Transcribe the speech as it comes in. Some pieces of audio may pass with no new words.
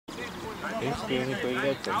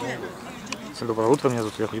Всем доброе утро, меня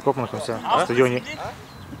зовут Олега. Мы находимся на стадионе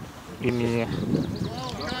имени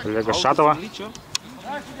Олега Шатова,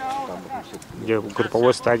 где в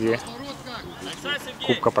групповой стадии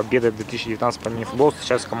Кубка Победы 2019 по мини-футболу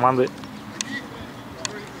встречаются команды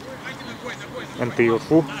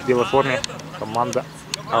УрФУ в белой форме, команда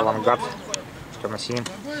Авангард в темно-синем.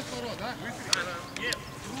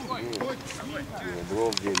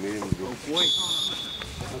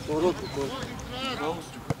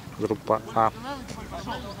 Группа А.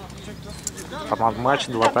 Формат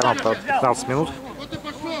матча 2 тайма по 15 минут.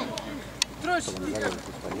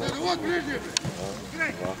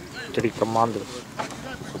 3 команды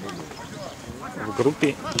в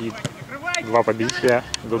группе и 2 победителя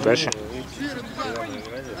идут дальше.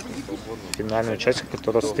 Финальную часть,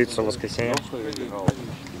 которая состоится в воскресенье.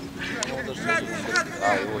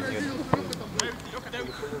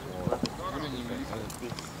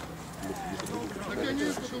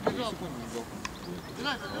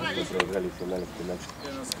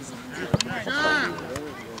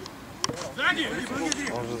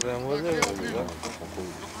 Он же за МВД,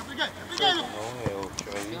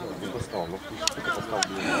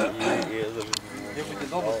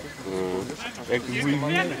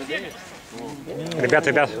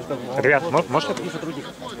 да? Ребят, можете?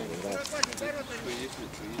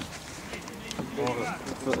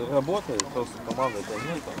 Он работает, просто команда это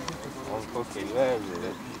нет, он просто играет,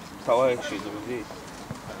 товарищей, друзей.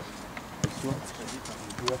 И все.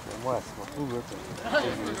 Я понимаю, смотрю это.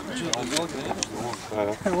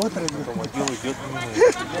 Потом отдел идет мимо.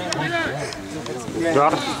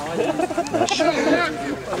 Удар.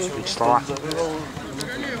 Слова.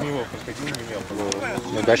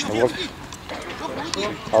 Неудачный лоб.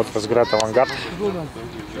 А вот разыграет Авангард.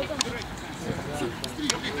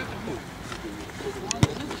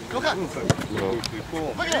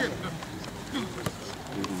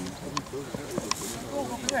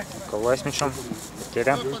 Николай с мячом.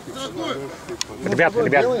 Потеря. Ребят,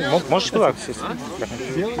 можете туда сесть?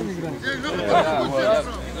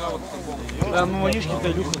 Да, ну манишки-то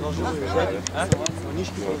Илюха должен выиграть.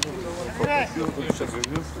 Манишки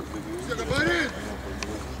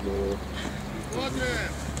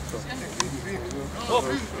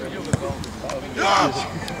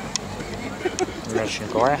мяч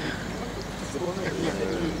Николая.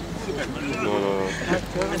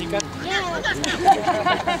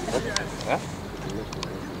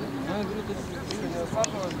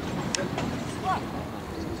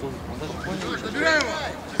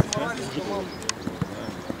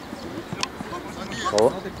 О,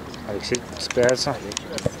 Алексей справится.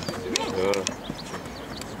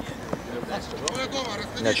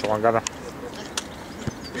 Мяч Авангарда.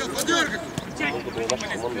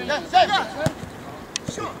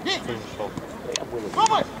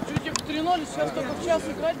 Чуть в 3-0, сейчас только в час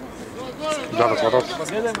играть. Удар от ворот.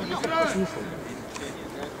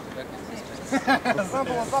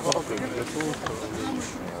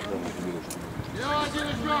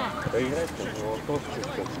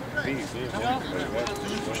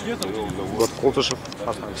 Вот Колтышев,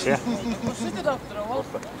 Алексей.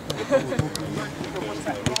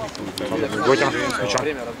 Готин с мячом.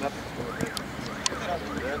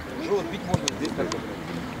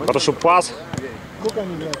 Хороший пас.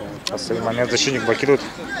 Последний момент защитник блокирует.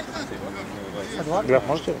 Ребят,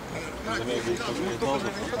 можете?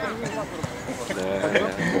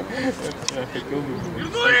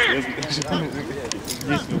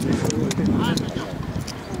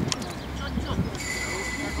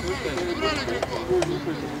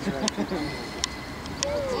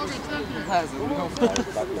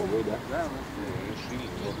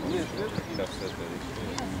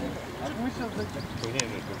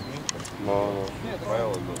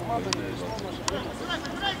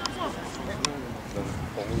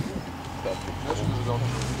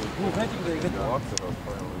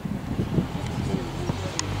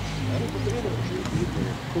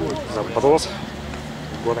 Заброс.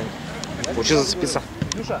 Город. Учи зацепиться.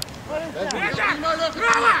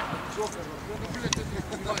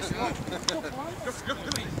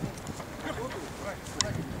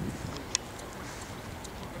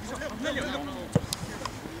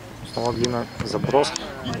 Снова длинный заброс.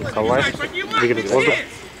 Николай двигает воздух.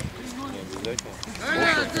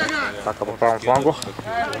 Так, а по правому флангу.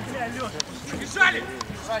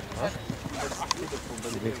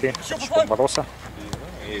 Дмитрий поборолся.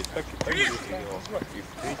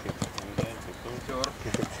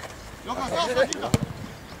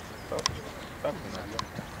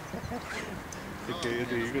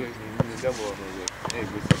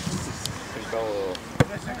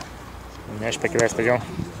 Мяч покидает стадион.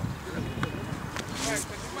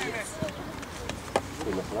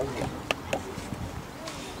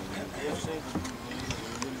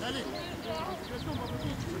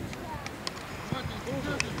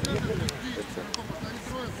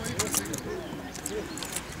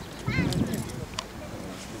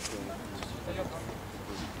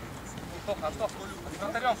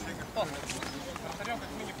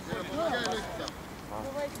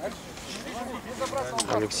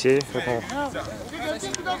 Алексей выпал.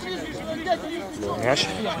 Мяч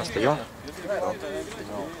на стадион.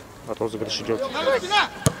 Готов загреш идет.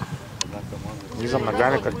 Низом,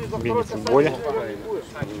 ногами, как в мини-футболе.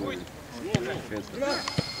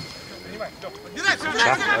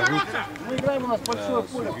 Мы играем, у нас большое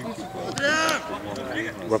поле.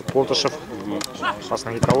 Полтышев. Пас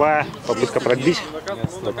на Николая. Попытка пробить.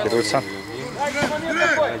 Блокируется.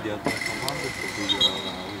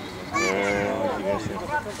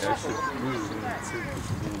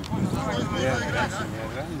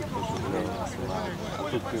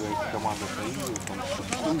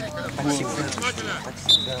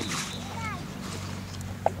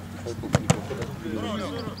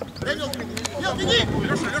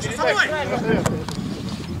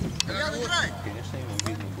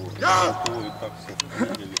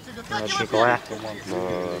 Мяч Николая.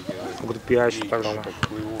 В группе А еще так равно.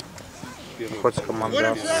 Находится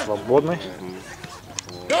команда свободной.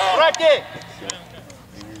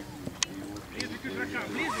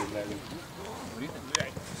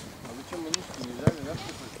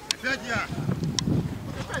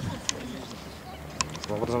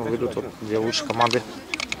 Таким образом выйдут вот две лучшие команды.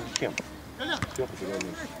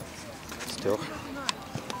 С трех.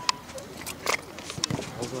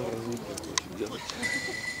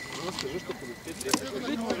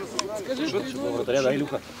 Два вратаря, да,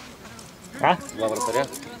 Илюха? А? Два вратаря.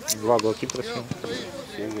 Два голкипера.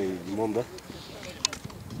 Сеня и Димон, да?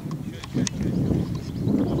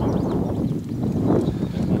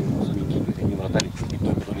 Не вратарь, и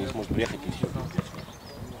той, который не сможет приехать, и все.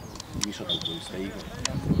 Миша тут стоит.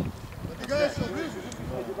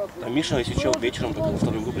 А Миша, если что, вечером только во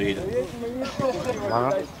вторую приедет.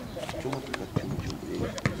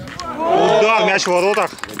 Удар, мяч в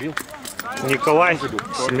воротах. Николай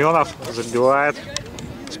Семенов забивает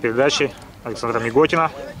с передачей Александра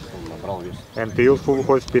Миготина. УрФУ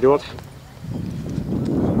выходит вперед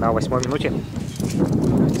на 8-й минуте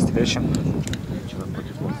встречи.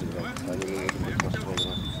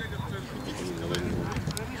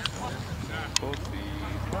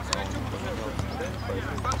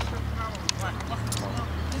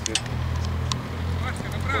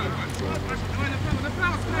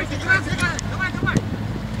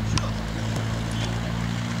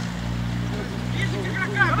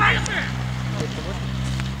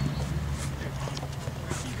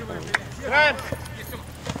 Играем!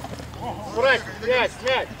 Аккуратнее, мяч!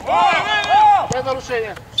 Дай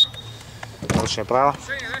нарушение! Нарушение права.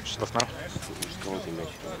 Штрафной.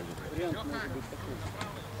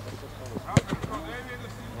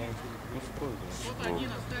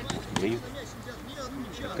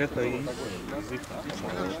 Это и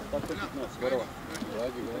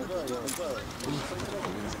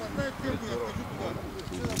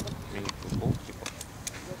мини-футбол, типа.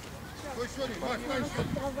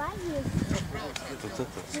 Тут это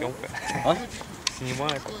съемка. А?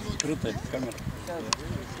 Снимает. Скрытая камера.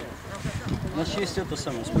 У нас есть это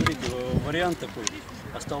самое, смотрите, вариант такой.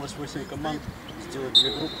 Осталось 8 команд, сделать 2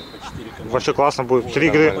 группы по 4 команды. Вообще классно будет. 3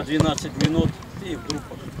 игры. По 12 минут и в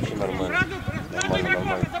группах. Все нормально.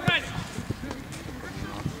 Нормально.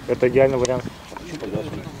 Это идеальный вариант.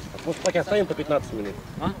 Может, так и оставим по 15 минут.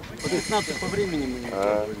 А? По 15 по времени мы не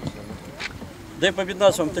дай по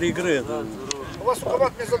 15 вам 3 игры. Это... У вас у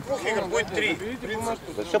команд вместо 2 игр будет 3.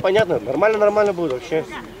 Да все понятно, нормально будет вообще.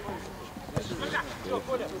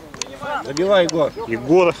 Забивай, Егор.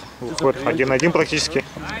 Егор выходит 1-1 практически.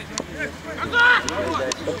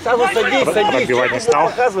 Сразу садись. Пробивать не стал.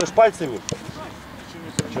 Показываешь пальцами.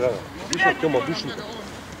 Вчера вышел Тёма Душников.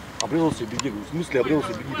 Обрезался и беги. В смысле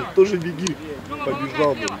обрезался и беги? Ты тоже беги.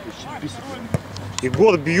 Побежал, блин.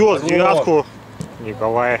 Егор бьет девятку.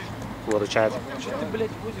 Николай выручает. Что ты,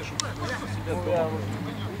 блядь, возишь?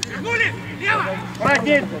 Вернули! Лево!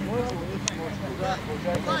 Пройди!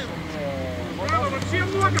 Право, вообще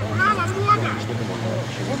много! Право, много!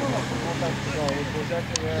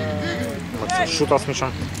 Максим Шутов с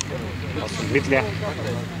мячом. Дмитрия.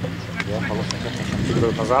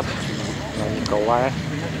 Играют назад. На Николая.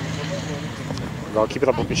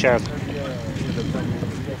 Голкипера подключают.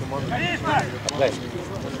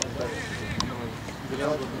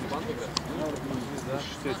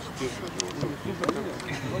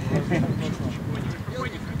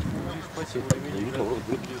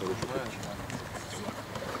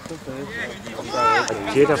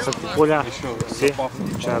 Потеря в центре поля. Все.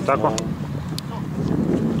 Начинают атаку.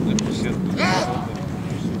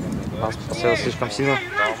 Нас поставил слишком сильно.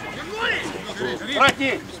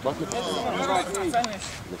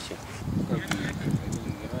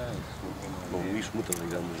 Ну, видишь, мы-то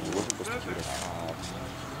иногда мы не можем просто играть.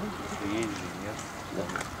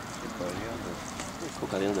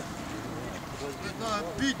 Сколько аренда?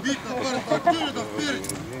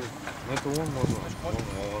 Ну это он можно.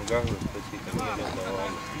 Авангард спросить, а мне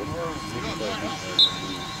давали.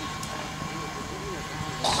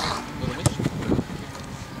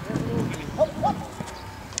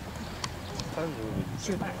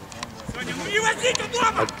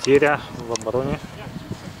 Потеря в обороне.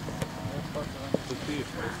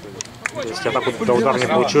 Если атаку до удара не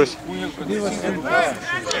получилось.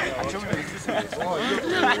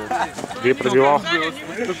 Где пробивал?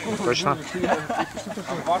 Точно.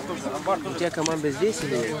 У тебя команда здесь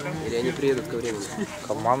или они приедут ко времени?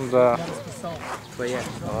 Команда Твоя.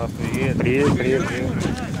 Приедет.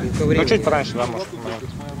 Ну чуть пораньше, да, может.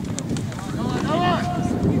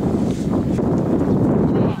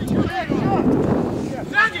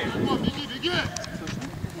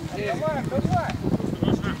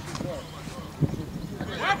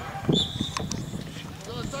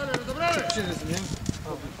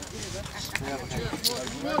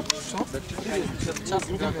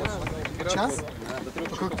 Час?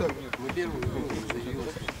 Как так?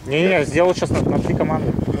 Не, сделал сейчас на 3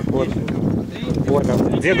 команды. Вот. Вот, да.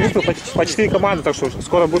 2 группы по 4 команды, так что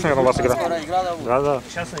скоро будет, наверное, у вас игра.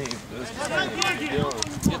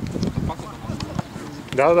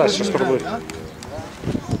 Да. Да, сейчас скоро будет.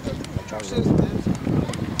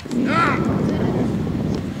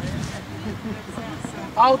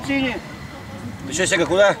 Аут синий. Ты что, Сега,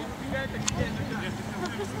 куда?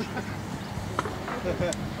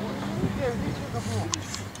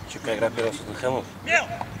 Какая игра первая с Тоттенхэмом?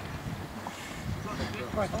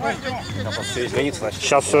 Все изменится, значит.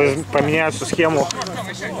 Сейчас все поменяют всю схему.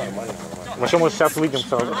 Вообще мы сейчас выйдем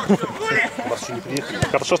сразу. У вас еще не приехали.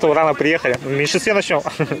 Хорошо, что вы рано приехали. В меньшинстве начнем.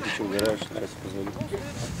 Ты что, умираешь? Сейчас позвоню.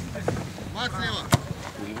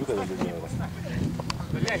 Не люблю, когда люди вас.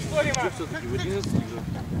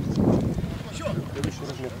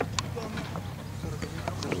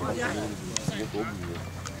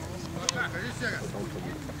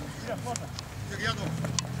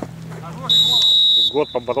 Год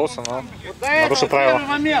поборолся, но Вот до этого нарушил правила. первый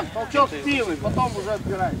момент, толчок спилы, потом уже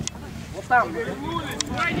отбираешь. Вот там.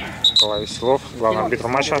 Николай Веселов, главный арбитр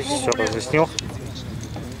матча, все разъяснил.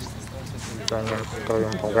 Который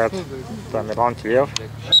ему помогает Тамерлан Телев.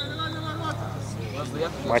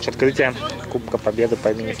 Матч открытия Кубка Победы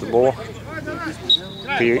по мини-футболу.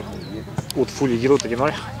 УрФУ лидирует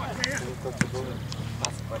 1-0.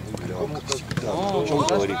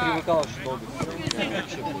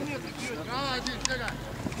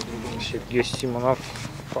 Сергей Симонов,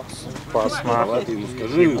 пас на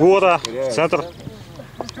Егора, центр.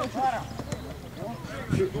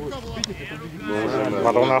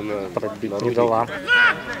 Ворона пробить не дала.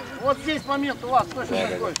 Вот здесь момент у вас точно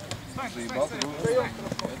такой.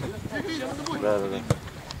 Да.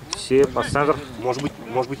 Все по центр.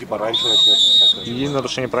 Может быть и пораньше начнется. И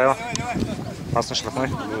нарушение правил. Пас на штрафной.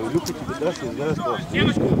 Ну, Люка тебе даст, не знаю, сказал, что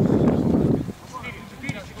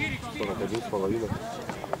 41,5.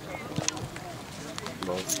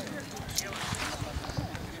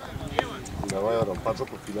 Давай, Арам, под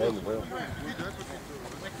жопу кидаем, давай.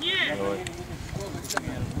 Давай.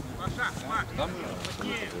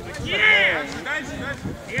 Дальше.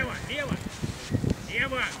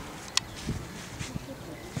 Лево.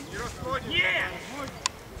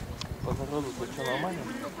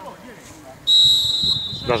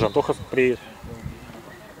 Даже Антохов приедет.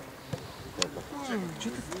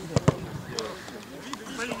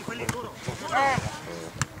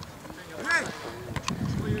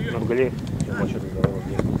 Нургалиев.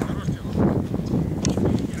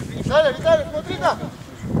 Виталий, смотри там.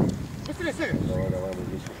 Быстрее, Сега. Давай, мы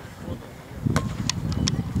здесь.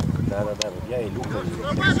 Да, вот я и Люка.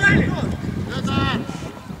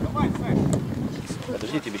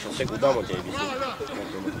 Подожди, тебе сейчас всякую даму тебе объясню.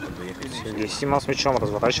 Сергей Симон с мячом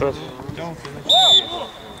разворачивает.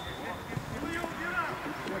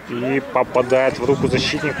 И попадает в руку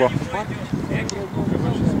защитнику.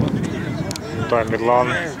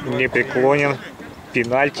 Тамерлан не преклонен.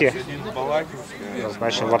 Пенальти.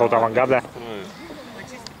 Назначен ворота Авангарда.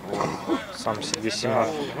 Сам Сергей Симон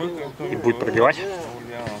и будет пробивать.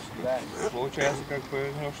 Получается, как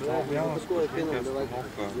повезло, что Ульяновск,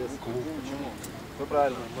 остановка, клуб. Все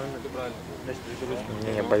правильно, правильно.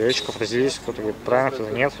 Мнение болельщиков разделились, кто-то говорит правильно,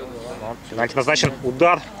 кто-то нет. Но пенальти назначен.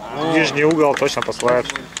 Удар в нижний угол точно посылает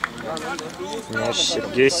мяч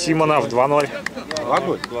Сергей Симонов. 2-0.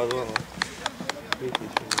 2-0? 2-2.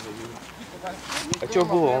 А что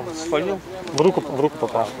было? Он спалил? В руку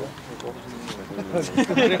попал.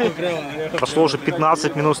 Прошло уже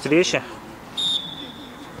 15 минут встречи.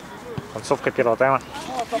 Концовка первого тайма.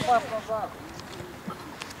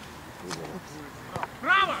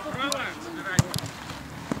 Право! Право!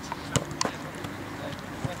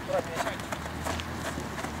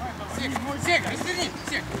 Сек, разверни!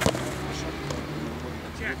 Сек!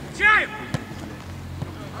 Чаю!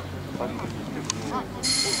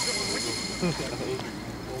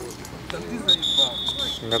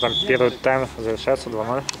 У меня там первый тайм завершается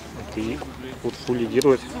 2-0. И УрФУ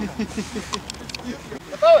лидирует.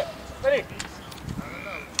 Готовы? Смотри!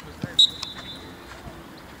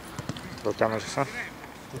 Второй тайм начался.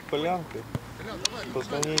 Полянка. По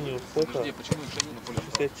сравнению с это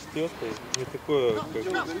 64-й не такое, как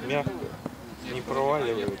мягкое, не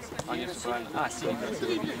проваливается. Всем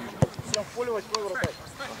в поле 8-й вратарь.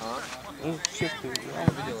 Ну, честно,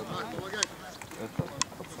 это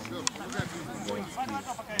пацаны.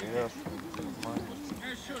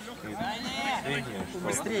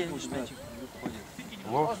 Быстрее мячик уходит.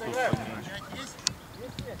 Лов тут поменьше.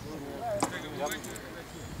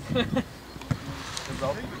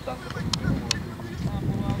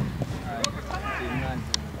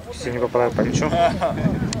 Все не попадают по мячу.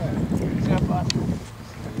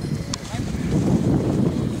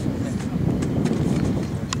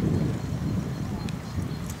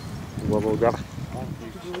 Угловой удар.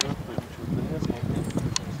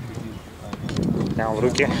 Прямо в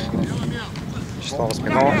руки. Шатова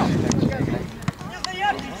спиной.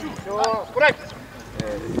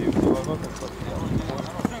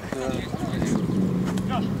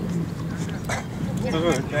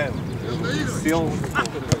 Сел,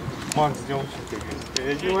 Макс, сделал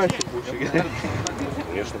переодевайся лучше.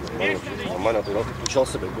 Конечно, нормально. Ты включал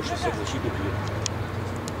себя больше всех защитников.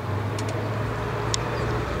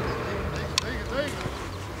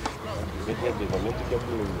 Нет, момент у тебя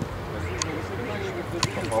был.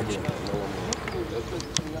 Попал бы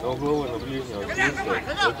на угловой, на ближнего, это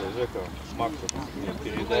Жека, Макса мне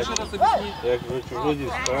передача. Я, короче, вроде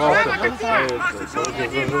старался подставиться, короче,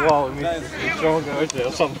 заживал вместе с мячом, короче,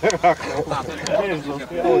 я сам рахнул. Я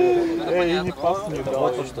застрял, я и не пас не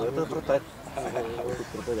дал. что это вратарь.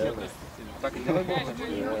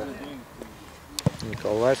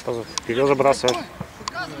 Николай сразу вперед забрасывает.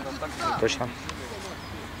 Точно.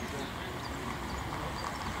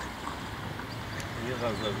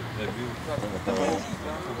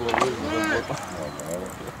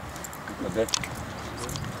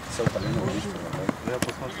 Я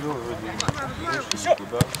посмотрел вроде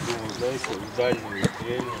куда, думаю, дайте в дальнюю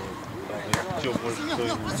стрельну, что может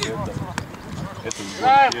кто-нибудь это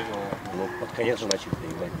сделал. Ну, под конец же начали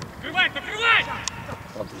доиграть. Открывай, покрывай!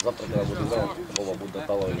 Завтра, когда будет играть, Вова будет до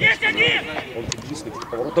того. Есть один! Он близко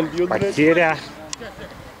поворотом бьет. Потеря.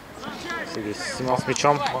 Сергей Симон с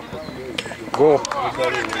мячом. Гол.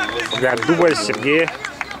 Для дубля Сергея.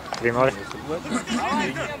 3-0.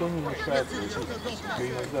 Никто не мешает, ты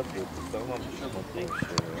иногда ты по сторонам смотри,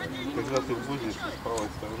 когда ты будешь с правой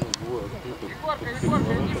стороны двое открытых, ты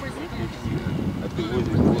ворота, а ты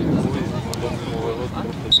возишь, потом поворот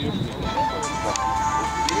просто бежишь.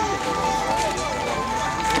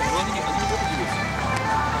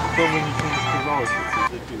 Кто бы ничего не сказал, если ты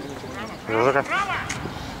запишешь. Жека.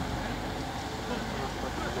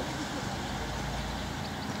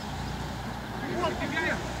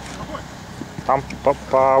 Там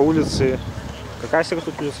по улице. Какая всегда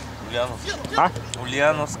тут улица? Ульяновская. А?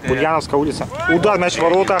 Ульяновская. Ульяновская улица. Удар, мяч в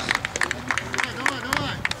воротах.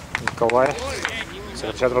 Николай.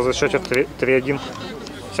 Совершает в разрешете 3-1.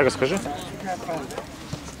 Сега, скажи.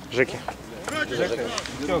 Жеки.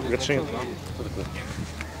 Вершин.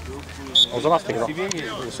 Он за нас играл.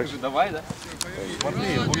 Давай, да?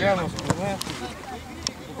 Смотри, Ульяновскую, знаешь?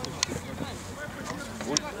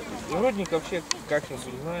 Рудник вообще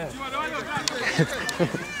как-нибудь знаешь.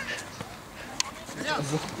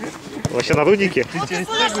 Вообще на руднике? Ты через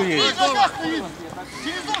Тагил едешь?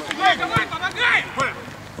 Давай, помогай!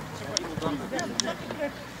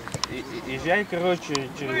 Езжай, короче,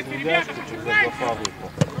 через Ледяшку, через агрофабрику.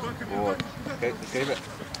 Вот.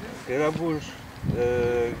 Когда будешь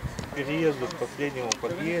к переезду к последнему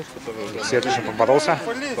подъезду, который уже... Светочный поборолся.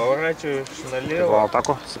 Поворачиваешь В налево.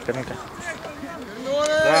 атаку соперника.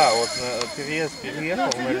 Да, вот на переезд переехал,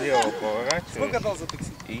 налево поворачиваешь.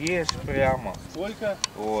 едешь прямо. Сколько?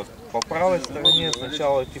 Вот. По правой стороне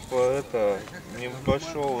сначала типа это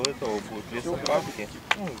небольшого этого будет лесопарки,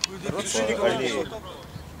 ну, типа аллеи.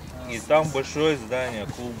 И там большое здание,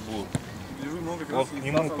 клуб будет. Вот к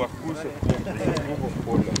нему паркуйся в клубом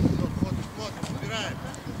поле.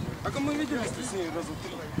 Так мы виделись с ней раза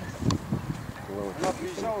 3. Она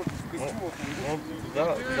приезжала в костюмах. Ну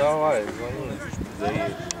да, давай, звони,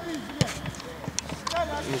 заедешь.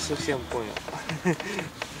 Не совсем понял.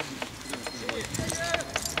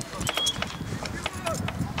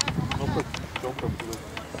 Ну хоть в чем проблема?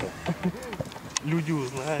 Люди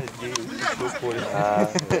узнают, где есть что поле.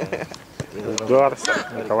 Удар.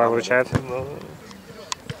 Николай выручает.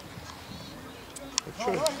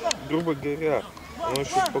 Что, грубо говоря, он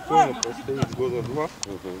еще спокойно простоит года 2.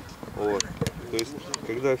 Вот. То есть,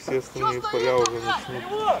 когда все остальные поля уже начнут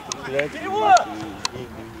цеплять, и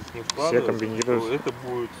не все комбинируют, то это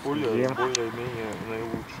будет поле более-менее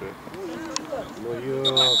наилучшее.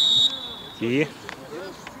 И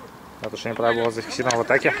нарушение правил было зафиксировано в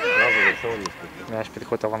атаке. Мяч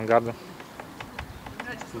переходит Авангарду.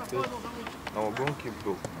 На вагонке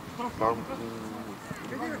был. Там,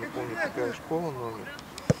 не помню, какая школа номер.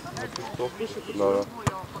 На Пестовке. Да.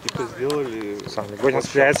 Типа сделали... Сам Легонин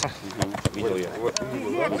цепляется. Видел я.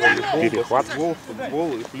 Перехват.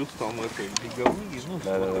 Футбол и плюс там это беговые, ну,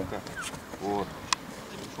 да. Вот.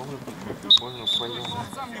 Что мы тут прикольно поем?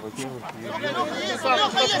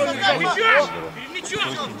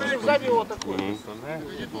 Сзади его такой.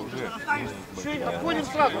 Отходим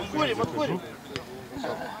сразу, отходим. Отходим,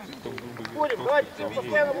 давайте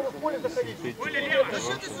постоянно будем в поле заходить.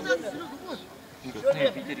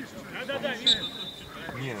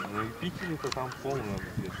 Не, ну и Питере-то там полная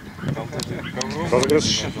здесь. Там даже ковром Розыгрыш.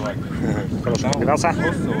 Хорошая комбинация.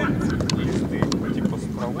 просто вот листы типа с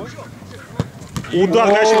травой. Удар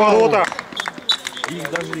мяч в ворота. Их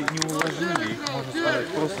даже не уложили, их можно сказать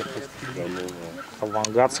просто постелили.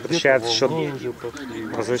 Авангард сокращает счет.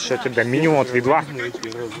 Разрешите до минимума 3-2.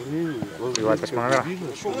 Убивает 8 номера. Ну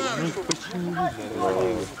их почти не видно.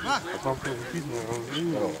 А там тоже видно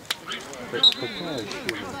разрывы. Такая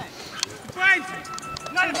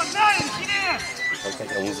щель.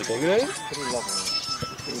 А музыка играет?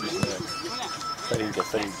 Старенькая,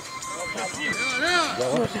 старенькая.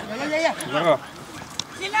 Здорово.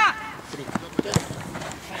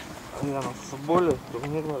 Я на футболе,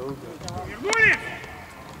 турнирная рука.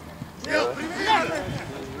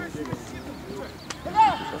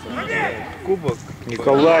 Кубок.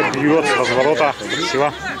 Николай бьет с разворота.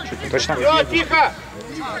 Красиво. Чуть не точно. Тихо!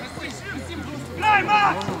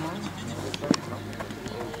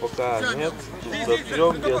 Пока нет, тут до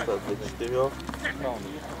 3 где-то, до 4.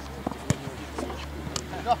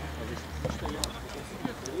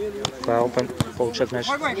 Павел получает мяч.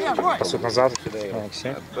 Пасует назад.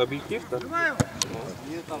 Алексей. Объектив, да?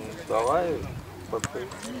 Давай, подходи.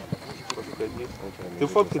 Ты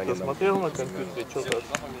фотки-то смотрел на компьютере? Что-то...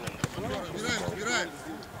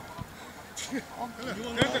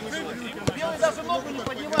 Даже ногу не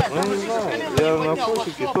поднимает. Ну не знаю, я на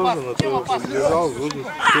фотике тоже на то разбирал, вроде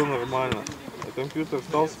все нормально. На компьютер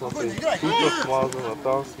стал смотреть, тут смазано,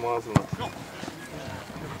 там смазано.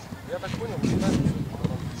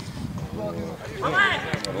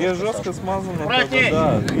 Где жестко смазано, тогда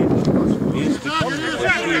да, видно. Есть такие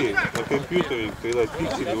большие на компьютере, когда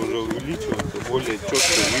пиксели уже увеличиваются, более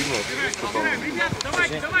четко видно, что там.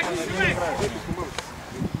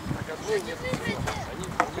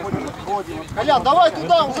 Колян, давай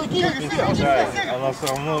туда, уже кинь все. Она все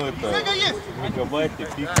равно это мегабайты,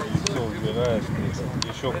 пиксели, все убираешь,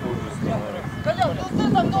 еще хуже становится. Колян, ну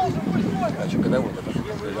ты там должен быть свой. А что, когда будет это?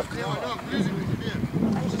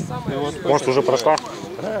 Может, уже прошла?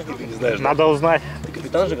 Не знаешь, Надо узнать. ты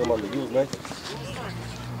капитан же команды, не узнать.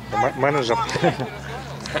 Менеджер.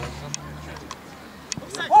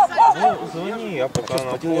 Ну, звони, я пока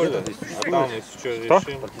на поле, а там если что решим.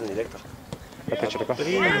 Спортивный директор. Это что такое?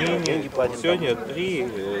 3, сегодня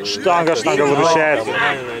 3. Штанга выручает.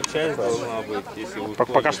 Финальная часть должна быть, если вы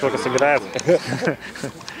Пока что только собирает.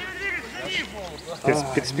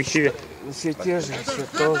 В перспективе. все те же, все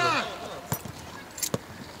тоже.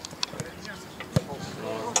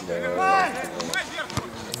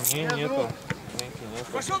 Не, нету.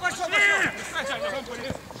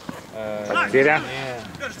 Потеря.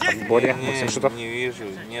 Отборе. Максим Шатов. Не вижу,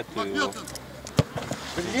 нету его.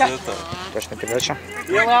 Это, Точная передача.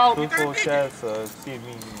 тут получается все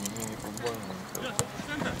мини-футбольные.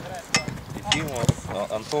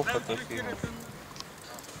 Ефимов, Антоха Трофимов.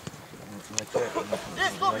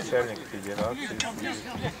 Начальник федерации.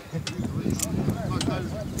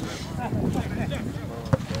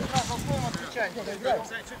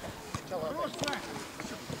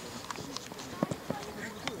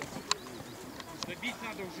 Добить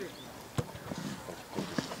надо уже.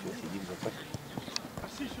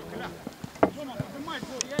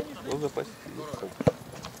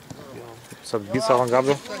 Отбиться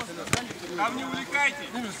авангарду. Там не увлекайте.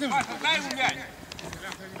 Паша, дай ему мяч.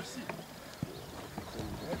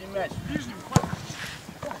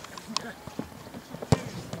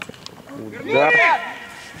 Удар.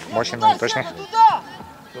 Мощный, но не точный.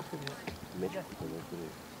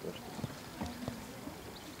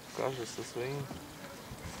 Каждый со своим.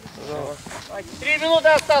 3 минуты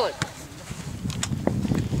осталось.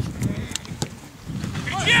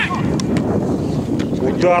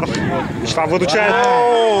 Удар. Штаб выручает.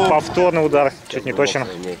 Повторный удар. Чуть не точно.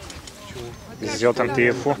 Сделал там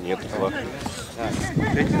УрФУ. Нет, два.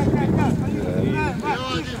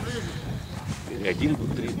 Один был,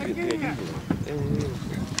 три, один был.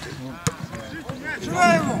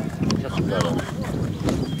 Сейчас удара.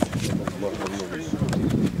 Можно много.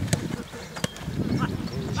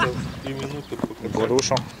 Сейчас 3 минуты пока.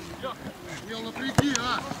 Горушил.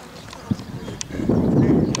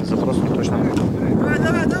 Запрос не точно.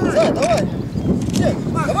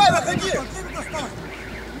 Давай, выходи.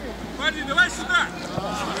 Парни, давай сюда.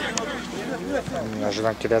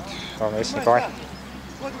 Неожиданно теряет равновесие Николай.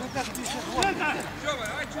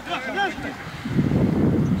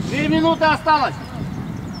 2 минуты осталось.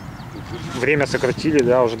 Время сократили,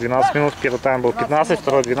 да, уже 12 минут. Первый тайм был 15,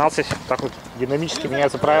 второй 12. Так вот динамически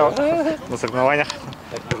меняются правила на соревнованиях.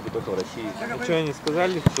 Так может быть только в России. Ну что, они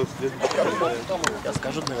сказали, кто следующий? Я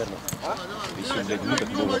скажут, наверное. Висит 5 минут, как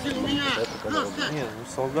было. Нет, ну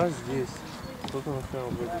солдат здесь. Кто-то на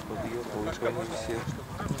самом вроде подъехал, еще они все.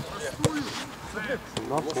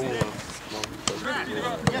 Солдат полная.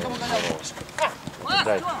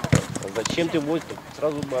 Да. Зачем ты мой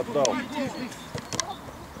сразу бы отдал?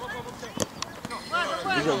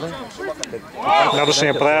 Видел, да?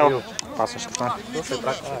 Нарушение правил. Пасочка.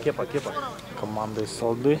 Кепа. Команда из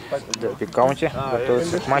Солды. Дерби Каунти.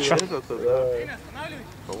 Готовится к матчу.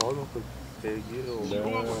 Ладно, хоть реагировал. Да.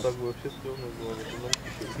 Вот так бы вообще стрёмно было.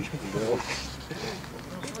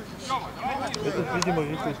 Этот, видимо,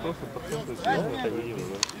 решил просто процентов это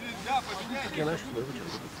выиграл. Я знаю, что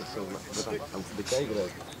там ЦДК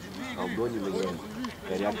играет, Алдонин играет,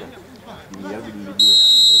 Коряка, Миллиарды не видно.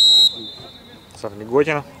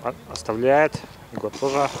 Льготин оставляет. Год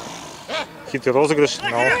тоже хитрый розыгрыш,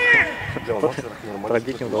 но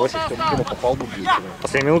пробить не удалось. Попал бы бить.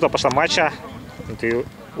 Последняя минута пошла матча.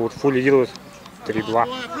 УрФУ лидирует 3-2.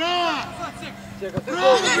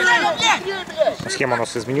 Схема у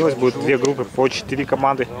нас изменилась. Будет 2 группы по 4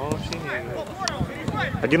 команды.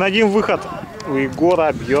 1-1 выход. У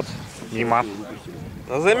Егора бьет мимо.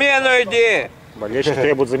 На замену иди! Болельщик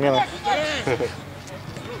требует замены.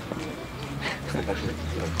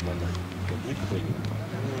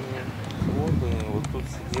 Вот тут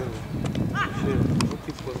сидели. Ну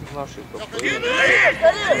типа наши кафе.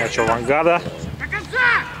 Мяч Авангарда.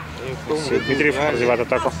 Дмитриев развивает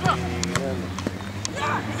атаку.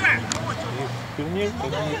 Турнир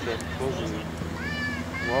какой-то тоже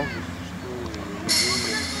в августе, что ли,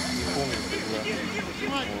 не помню когда.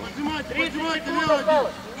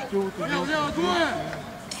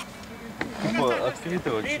 Типа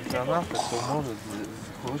открытого чемпионата, кто может,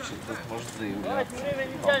 хочет, тот может заявляться.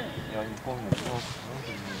 Я не помню, но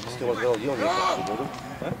С кем отгадал, делал я так буду.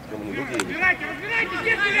 С кем не буду делать.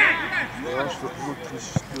 сказал, что клуб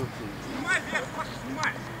 34-й.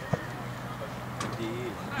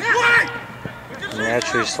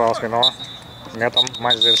 Мяч Вячеслава Смирнова. На этом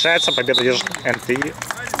матч завершается. Победа держит НТИ.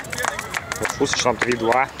 УрФУ с счетом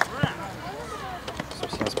 3-2.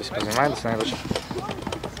 Всем спасибо за внимание. До свидания, дальше.